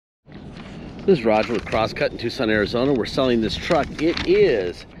This is Roger with Crosscut in Tucson, Arizona. We're selling this truck. It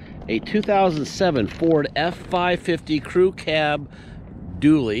is a 2007 Ford F550 crew cab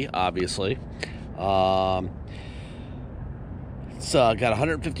dually, obviously. It's got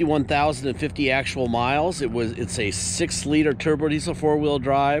 151,050 actual miles. It's a 6-liter turbo diesel 4-wheel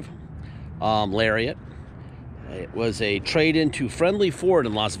drive Lariat. It was a trade-in to Friendly Ford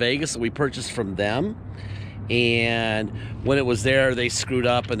in Las Vegas that we purchased from them. And when it was there, they screwed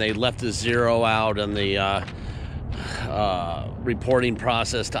up and they left the 0 out on the reporting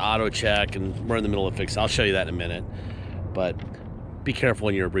process to auto check, and we're in the middle of fixing. I'll show you that in a minute, but be careful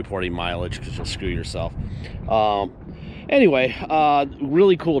when you're reporting mileage because you'll screw yourself. Anyway,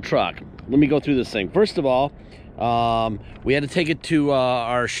 really cool truck. Let me go through this thing. First of all, we had to take it to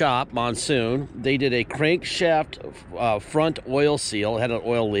our shop, Monsoon. They did a crankshaft front oil seal. It had an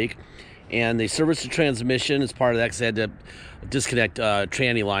oil leak, and they serviced the transmission as part of that because they had to disconnect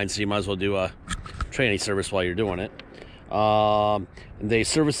tranny lines, so you might as well do a tranny service while you're doing it. They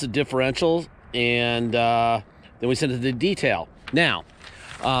serviced the differentials, and then we sent it to the detail. Now,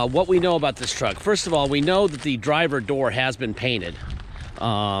 what we know about this truck. First of all, we know that the driver door has been painted.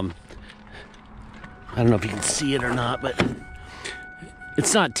 I don't know if you can see it or not, but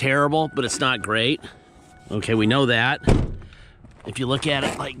it's not terrible, but it's not great. Okay, we know that. If you look at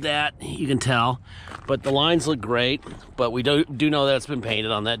it like that, you can tell. But the lines look great, but we do know that it's been painted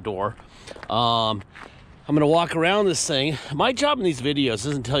on that door. I'm gonna walk around this thing. My job in these videos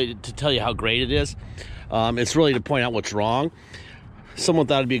isn't to tell you how great it is. It's really to point out what's wrong. Someone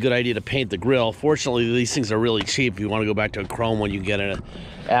thought it'd be a good idea to paint the grill. Fortunately, these things are really cheap. If you want to go back to a chrome one, you can get it an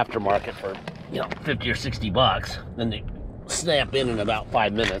aftermarket for, you know, 50 or 60 bucks. Then they snap in about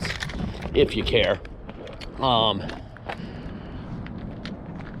 5 minutes, if you care.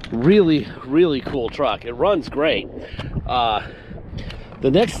 Really cool truck. It runs great. The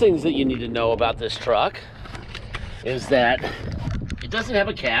next things that you need to know about this truck is that it doesn't have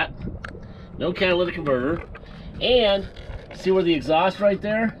a cat, no catalytic converter, and see where the exhaust right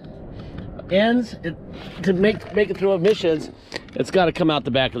there ends? To make it through emissions, it's got to come out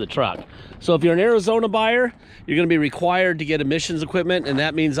the back of the truck. So if you're an Arizona buyer, you're going to be required to get emissions equipment, and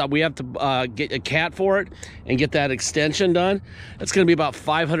that means that we have to get a cat for it and get that extension done. It's going to be about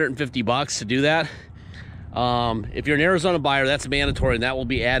 550 bucks to do that. If you're an Arizona buyer, that's mandatory, and that will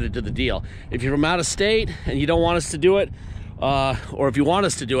be added to the deal. If you're from out of state and you don't want us to do it, or if you want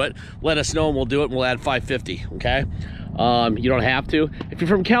us to do it, let us know and we'll do it, and we'll add 550, okay? You don't have to. If you're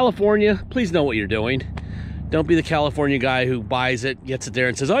from California, please know what you're doing. Don't be the California guy who buys it, gets it there,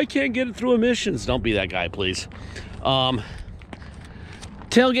 and says, I can't get it through emissions. Don't be that guy, please.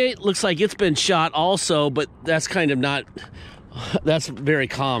 Tailgate looks like it's been shot also, but that's kind of not, that's very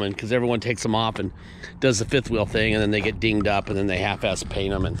common because everyone takes them off and does the fifth wheel thing, and then they get dinged up, and then they half-ass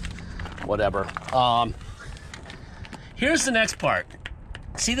paint them and whatever. Here's the next part.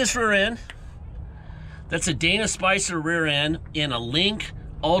 See this rear end? That's a Dana Spicer rear end in a Link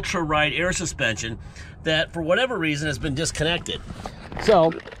Ultra Ride air suspension that, for whatever reason, has been disconnected.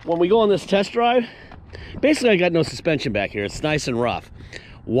 So when we go on this test drive, basically I got no suspension back here. It's nice and rough.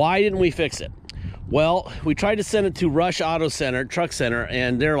 Why didn't we fix it? Well, we tried to send it to Rush Auto Center, Truck Center,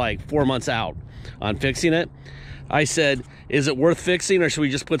 and they're like 4 months out on fixing it. I said, is it worth fixing, or should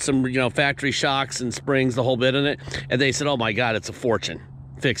we just put some, you know, factory shocks and springs, the whole bit in it? And they said, oh my God, it's a fortune.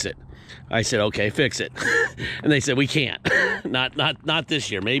 Fix it. I said, okay, fix it. And they said, we can't. not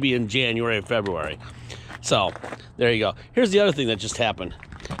this year, maybe in January or February. So there you go. Here's the other thing that just happened.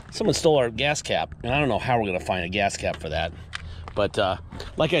 Someone stole our gas cap, and I don't know how we're gonna find a gas cap for that. But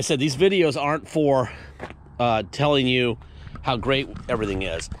like I said, these videos aren't for telling you how great everything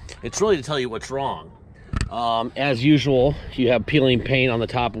is. It's really to tell you what's wrong. As usual, you have peeling paint on the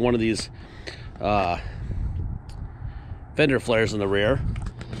top of one of these fender flares in the rear.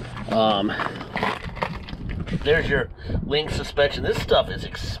 There's your Link suspension. This stuff is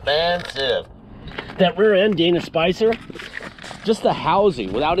expensive. That rear end Dana Spicer, just the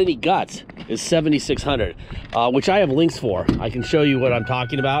housing without any guts, is $7,600, which I have links for. I can show you what I'm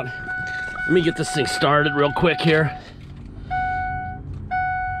talking about. Let me get this thing started real quick here.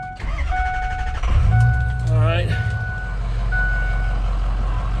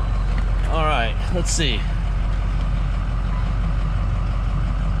 All right, let's see.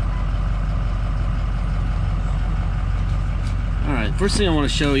 All right, first thing I want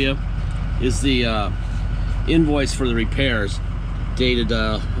to show you is the invoice for the repairs, dated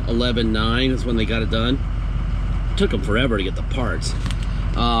 11/9 is when they got it done. It took them forever to get the parts.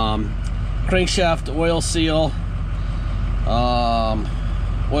 Crankshaft oil seal,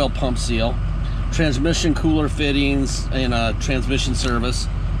 oil pump seal, transmission cooler fittings, and a transmission service.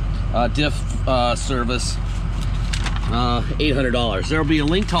 diff service, $800. There'll be a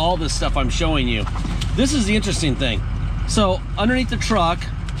link to all this stuff I'm showing you. This is the interesting thing. So underneath the truck,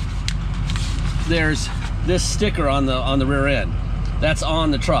 there's this sticker on the rear end. That's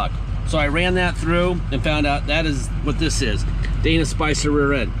on the truck. So I ran that through and found out that is what this is. Dana Spicer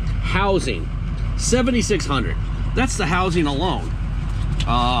rear end. Housing, $7,600. That's the housing alone.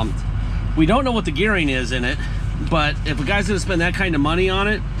 We don't know what the gearing is in it, but if a guy's gonna spend that kind of money on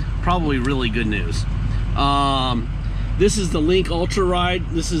it, probably really good news. This is the Link Ultra Ride.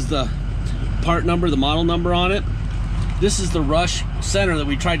 This is the part number, the model number on it. This is the Rush Center that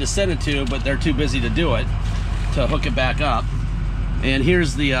we tried to send it to, but they're too busy to do it, to hook it back up. And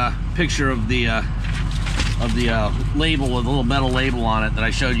here's the picture of the label with a little metal label on it that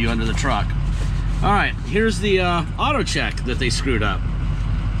I showed you under the truck. All right, here's the auto check that they screwed up.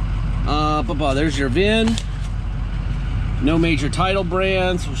 There's your VIN. No major title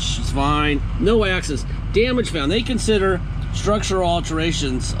brands, which is fine. No accidents. Damage found. They consider structural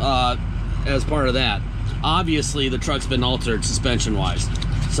alterations as part of that. Obviously, the truck's been altered suspension-wise,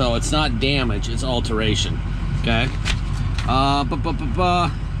 so it's not damage; it's alteration. Okay.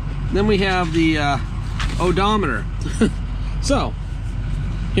 Then we have the odometer. So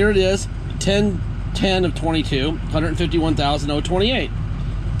here it is: 10/10 of 22, 151,028.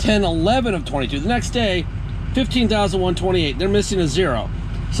 10/11 of 22. The next day, 15,128. They're missing a 0.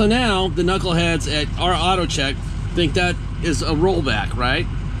 So now the knuckleheads at our auto check think that is a rollback, right?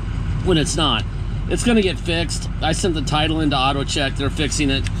 When it's not. It's going to get fixed. I sent the title into auto check. They're fixing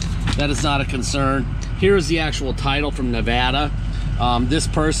it. That is not a concern. Here's the actual title from Nevada. This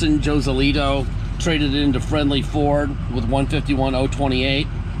person, Joe Zalito, traded it into Friendly Ford with 151,028.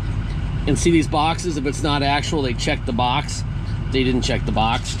 And see these boxes? If it's not actual, they check the box. They didn't check the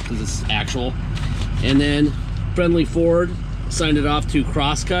box because it's actual. And then Friendly Ford signed it off to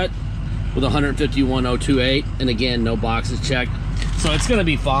Crosscut with 151,028, and again, no boxes checked. So it's gonna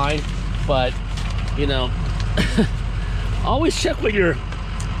be fine, but you know, always check what your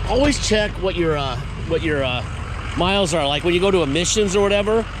miles are. Like when you go to emissions or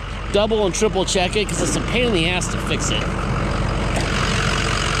whatever, double and triple check it because it's a pain in the ass to fix it.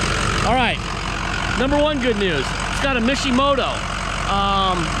 All right, number one good news. It's got a Mishimoto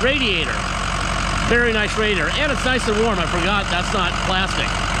radiator. Very nice radiator, and it's nice and warm. I forgot that's not plastic.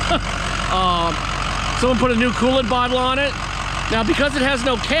 Someone put a new coolant bottle on it. Now, because it has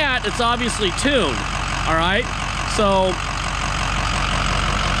no cat, it's obviously tuned. All right, so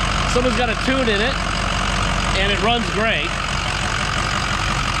someone's got a tune in it, and it runs great.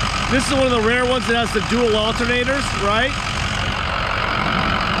 This is one of the rare ones that has the dual alternators, right?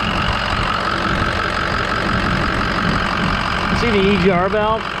 See the EGR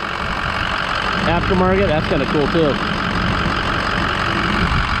valve? Aftermarket, that's kind of cool too.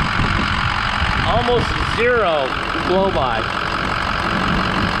 Almost 0 blow by.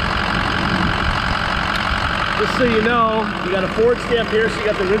 Just so you know, you got a Ford stamp here, so you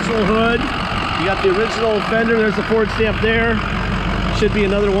got the original hood, you got the original fender, there's the Ford stamp there. Should be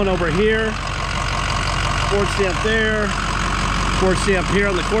another one over here. Ford stamp there. Ford stamp here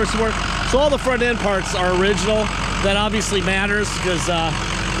on the core support. So all the front end parts are original. That obviously matters because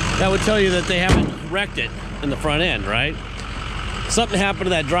that would tell you that they haven't wrecked it in the front end, right? Something happened to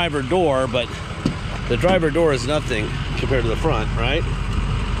that driver door, but the driver door is nothing compared to the front, right?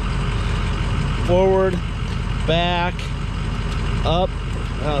 Forward, back, up.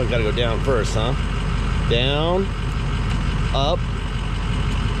 Oh, we gotta go down first, huh? Down, up,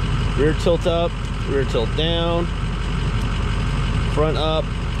 rear tilt up, rear tilt down, front up,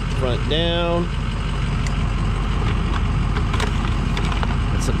 front down.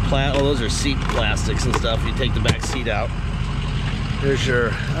 Oh, those are seat plastics and stuff. You take the back seat out. There's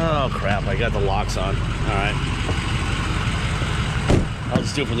your, oh crap, I got the locks on. All right. I'll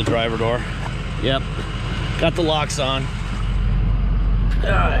just do it for the driver door. Yep, got the locks on. All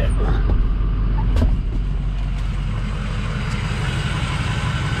right.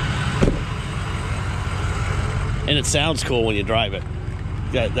 And it sounds cool when you drive it.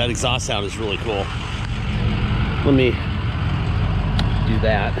 That exhaust sound is really cool. Let me do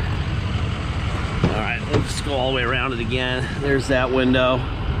that. All right, let's go all the way around it again. There's that window.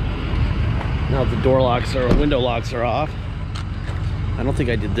 Now the door locks or window locks are off. I don't think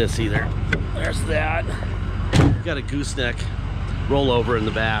I did this either. There's that. Got a gooseneck rollover in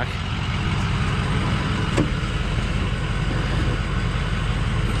the back.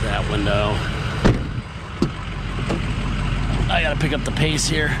 That window. I gotta pick up the pace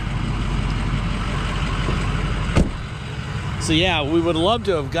here. So yeah, we would love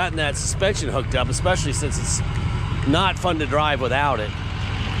to have gotten that suspension hooked up, especially since it's not fun to drive without it.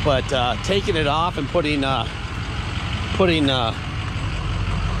 But taking it off and putting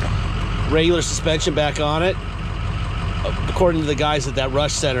regular suspension back on it, according to the guys at that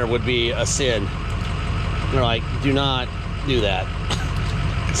Rush Center, would be a sin. They're like, do not do that.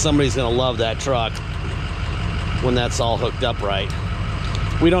 Somebody's gonna love that truck when that's all hooked up right.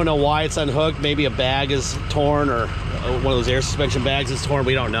 We don't know why it's unhooked. Maybe a bag is torn, or one of those air suspension bags is torn.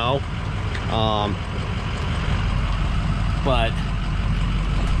 We don't know. But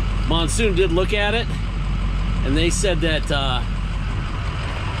Monsoon did look at it, and they said that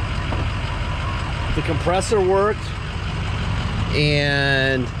the compressor worked,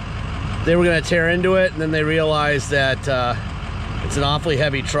 and they were going to tear into it, and then they realized that it's an awfully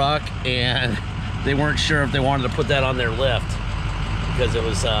heavy truck, and they weren't sure if they wanted to put that on their lift, because it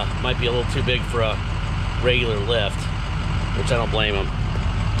was might be a little too big for a regular lift, which I don't blame them.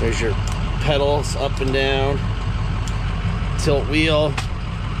 There's your pedals up and down, tilt wheel.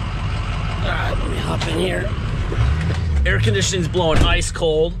 All right, let me hop in here. Air conditioning's blowing ice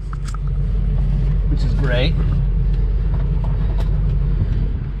cold, which is great.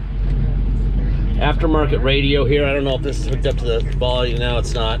 Aftermarket radio here. I don't know if this is hooked up to the volume. Now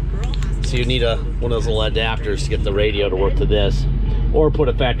it's not. So you need one of those little adapters to get the radio to work to this, or put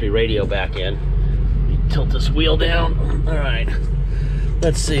a factory radio back in. You tilt this wheel down. All right.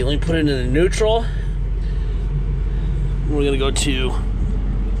 Let's see. Let me put it in neutral. We're gonna go to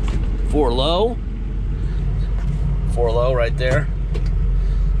 4 low. 4 low right there.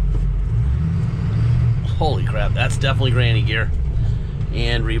 Holy crap! That's definitely granny gear.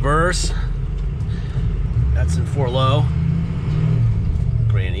 And reverse. That's in 4 low.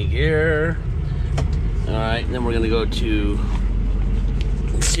 Granny gear. All right, and then we're gonna go to,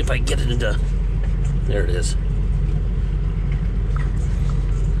 let's see if I can get it into, there it is.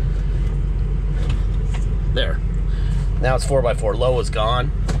 There. Now it's 4x4. Low is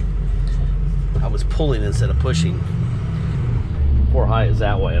gone. I was pulling instead of pushing. 4 high is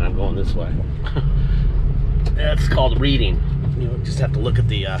that way, and I'm going this way. That's called reading. You know, just have to look at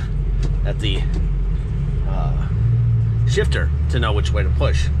the shifter to know which way to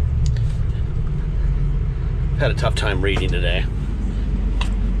push. Had a tough time reading today.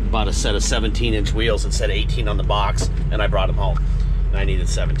 Bought a set of 17-inch wheels that said 18 on the box, and I brought them home. And I needed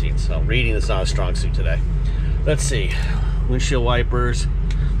 17, so reading is not a strong suit today. Let's see. Windshield wipers.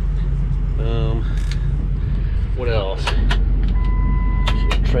 What else?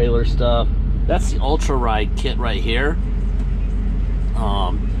 Trailer stuff. That's the Ultra Ride kit right here.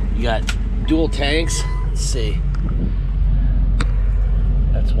 You got dual tanks. Let's see.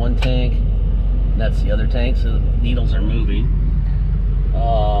 That's one tank. That's the other tank. So the needles are moving.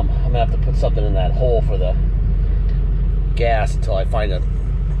 I'm gonna have to put something in that hole for the gas until I find a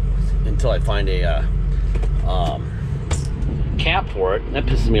cap for it. That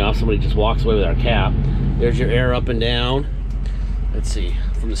pisses me off. Somebody just walks away with our cap. There's your air up and down. Let's see,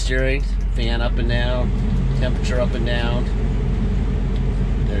 from the steering, fan up and down, temperature up and down.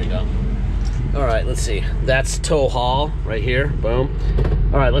 There you go. All right, let's see. That's tow haul right here. Boom.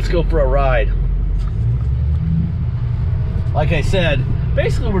 All right, let's go for a ride. Like I said,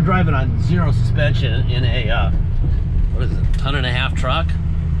 basically we're driving on zero suspension in a what is it, 1.5-ton truck.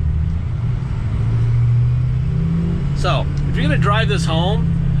 So if you're gonna drive this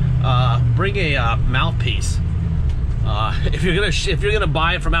home, bring a mouthpiece. If you're gonna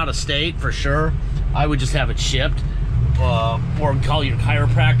buy it from out of state, for sure, I would just have it shipped, or call your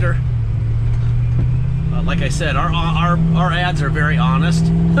chiropractor. Like I said, our ads are very honest.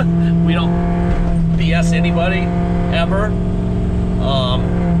 We don't BS anybody ever.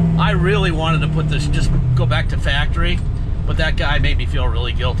 I really wanted to put this, just go back to factory, but that guy made me feel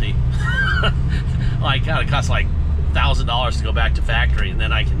really guilty. Like, God, it costs like $1,000 to go back to factory, and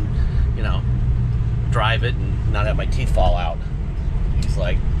then I can, you know, drive it and not have my teeth fall out. He's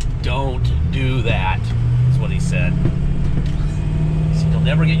like, don't do that, is what he said. So you'll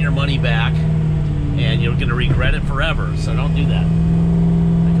never get your money back, and you're gonna regret it forever, so don't do that.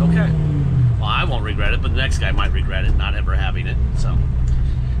 Like, okay. Well, I won't regret it, but the next guy might regret it, not ever having it, so.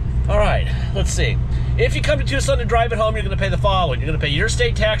 All right, let's see. If you come to Tucson to drive it home, you're gonna pay the following. You're gonna pay your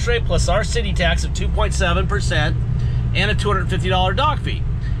state tax rate plus our city tax of 2.7% and a $250 dock fee.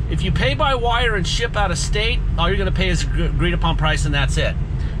 If you pay by wire and ship out of state, all you're gonna pay is agreed upon price, and that's it.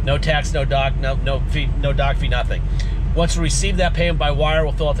 No tax, no dock, no fee, no dock fee, nothing. Once we receive that payment by wire,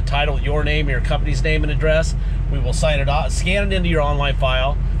 we'll fill out the title with your name, your company's name and address. We will sign it off, scan it into your online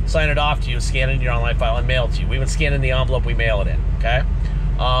file, sign it off to you, scan it into your online file, and mail it to you. We would scan in the envelope, we mail it in, okay?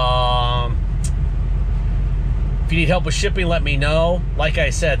 If you need help with shipping, let me know. Like I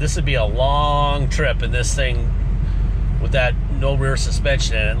said, this would be a long trip, and this thing with that no rear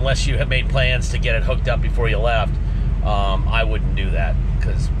suspension in it, unless you have made plans to get it hooked up before you left. I wouldn't do that,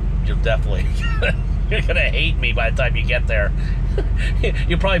 because you'll definitely you're gonna hate me by the time you get there.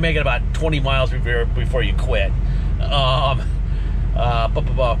 You'll probably make it about 20 miles before you quit.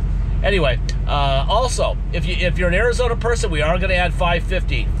 Anyway, also, if you're an Arizona person, we are going to add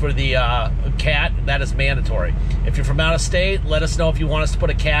 550 for the cat. That is mandatory. If you're from out of state, let us know if you want us to put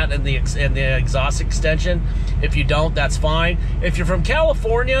a cat in the exhaust extension. If you don't, that's fine. If you're from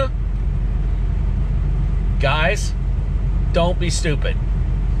California, guys, don't be stupid.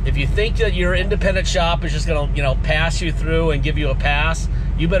 If you think that your independent shop is just going to, pass you through and give you a pass,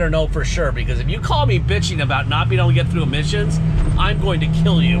 you better know for sure, because if you call me bitching about not being able to get through emissions, I'm going to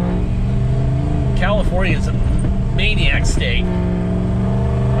kill you. California is a maniac state.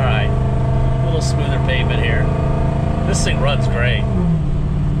 All right, a little smoother pavement here. This thing runs great.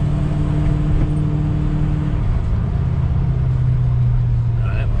 All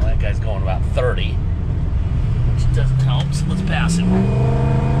right, well, that guy's going about 30, which doesn't help, so let's pass him.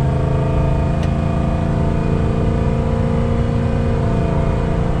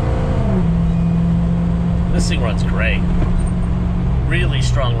 This thing runs great. Really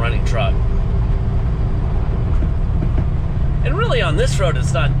strong running truck. And really on this road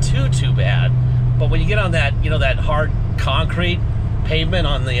it's not too bad. But when you get on that, that hard concrete pavement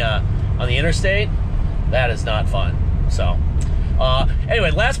on the interstate, that is not fun. So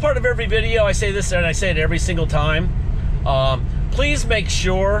anyway, last part of every video I say this, and I say it every single time. Please make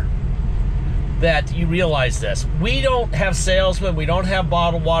sure that you realize this. We don't have salesmen, we don't have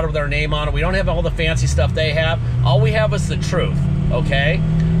bottled water with our name on it, we don't have all the fancy stuff they have. All we have is the truth, okay?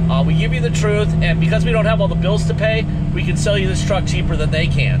 We give you the truth, and because we don't have all the bills to pay, we can sell you this truck cheaper than they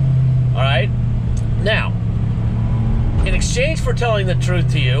can, all right? Now, in exchange for telling the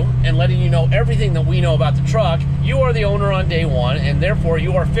truth to you and letting you know everything that we know about the truck, you are the owner on day one, and therefore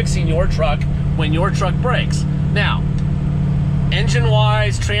you are fixing your truck when your truck breaks. Now,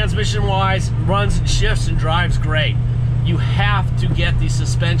 engine-wise, transmission-wise, runs and shifts and drives great. You have to get the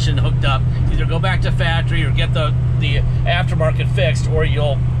suspension hooked up. Either go back to factory or get the aftermarket fixed, or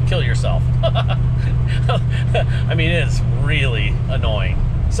you'll kill yourself. I mean, it is really annoying.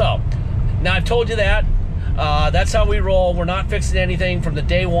 So, now I've told you that. That's how we roll. We're not fixing anything from the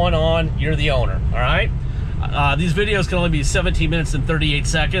day one on. You're the owner, all right? These videos can only be 17 minutes and 38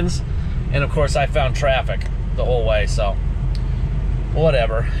 seconds. And, of course, I found traffic the whole way, so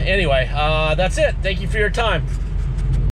whatever. Anyway, that's it. Thank you for your time.